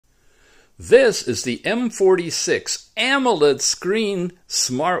This is the M46 AMOLED screen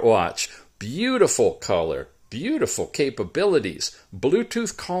smartwatch. Beautiful color, beautiful capabilities.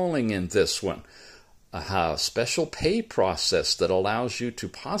 Bluetooth calling in this one. A special pay process that allows you to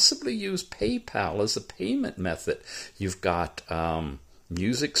possibly use PayPal as a payment method. You've got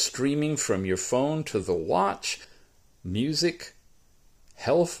music streaming from your phone to the watch, music,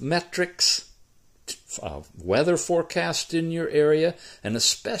 health metrics, weather forecast in your area, and a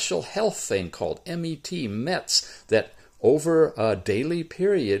special health thing called METs that over a daily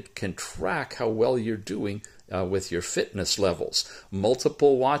period can track how well you're doing with your fitness levels.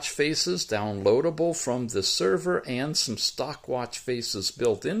 Multiple watch faces downloadable from the server and some stock watch faces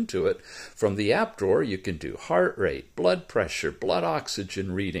built into it. From the app drawer, you can do heart rate, blood pressure, blood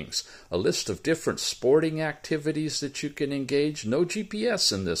oxygen readings, a list of different sporting activities that you can engage. No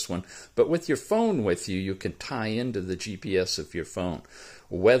GPS in this one, but with your phone with you, you can tie into the GPS of your phone.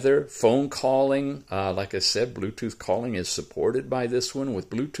 Weather, phone calling, like I said, Bluetooth calling is supported by this one with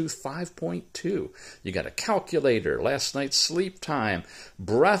Bluetooth 5.2. You got a calculator, last night's sleep time,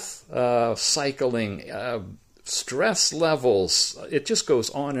 breath cycling, stress levels. It just goes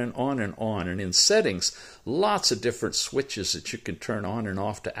on and on and on. And in settings, lots of different switches that you can turn on and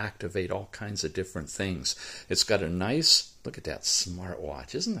off to activate all kinds of different things. It's got a nice, look at that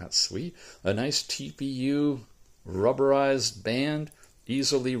smartwatch. Isn't that sweet? A nice TPU rubberized band.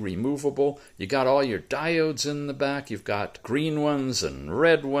 Easily removable. You got all your diodes in the back. You've got green ones and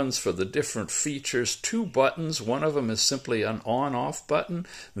red ones for the different features. 2 buttons. One of them is simply an on-off button.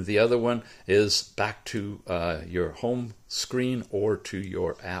 The other one is back to your home screen or to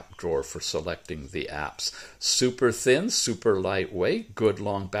your app drawer for selecting the apps. Super thin, super lightweight, good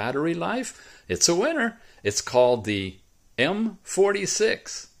long battery life. It's a winner. It's called the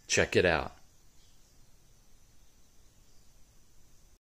M46. Check it out.